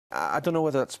I don't know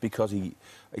whether that's because he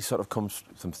sort of comes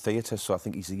from theatre, so I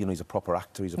think he's a proper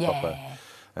actor. He's a proper,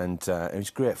 and he's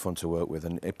great fun to work with,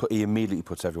 and he immediately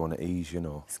puts everyone at ease.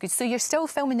 It's good. So you're still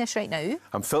filming this right now?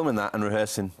 I'm filming that and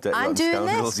rehearsing. And doing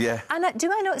this? Yeah. And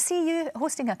do I not see you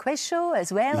hosting a quiz show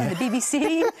as well on the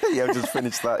BBC? Yeah, I've just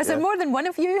finished that. Is there more than one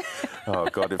of you? Oh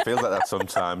God, it feels like that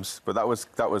sometimes. But that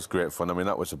was great fun. I mean,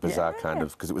 that was a bizarre kind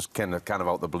of, because it was kind of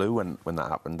out the blue when that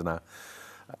happened, and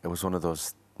it was one of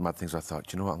those mad things. I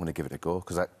thought, you know what, I'm going to give it a go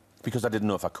because I didn't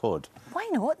know if I could. Why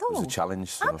not, though? It was a challenge.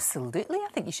 So. Absolutely. I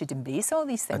think you should embrace all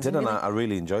these things. I did, and I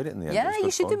really enjoyed it in the end. Yeah, you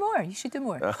should do more. You should do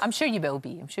more. I'm sure you will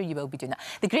be. I'm sure you will be doing that.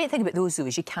 The great thing about those, though,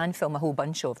 is you can film a whole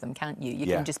bunch of them, can't you? You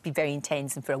can just be very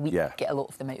intense and for a week get a lot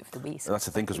of them out of the way. So that's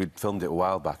the thing, because we filmed it a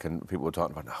while back and people were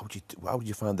talking about, how would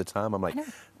you find the time? I'm like,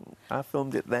 I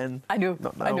filmed it then. I know,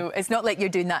 not now. I know. It's not like you're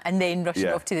doing that and then rushing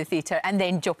off to the theatre and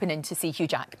then jumping in to see Hugh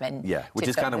Jackman. Yeah, which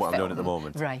is kind of what I'm doing at the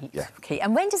moment. Right. Yeah. OK.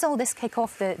 And when does all this kick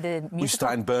off, the musical? We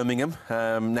start in Birmingham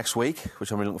next week,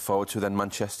 which I'm really looking forward to, then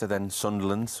Manchester, then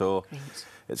Sunderland, so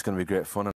it's going to be great fun.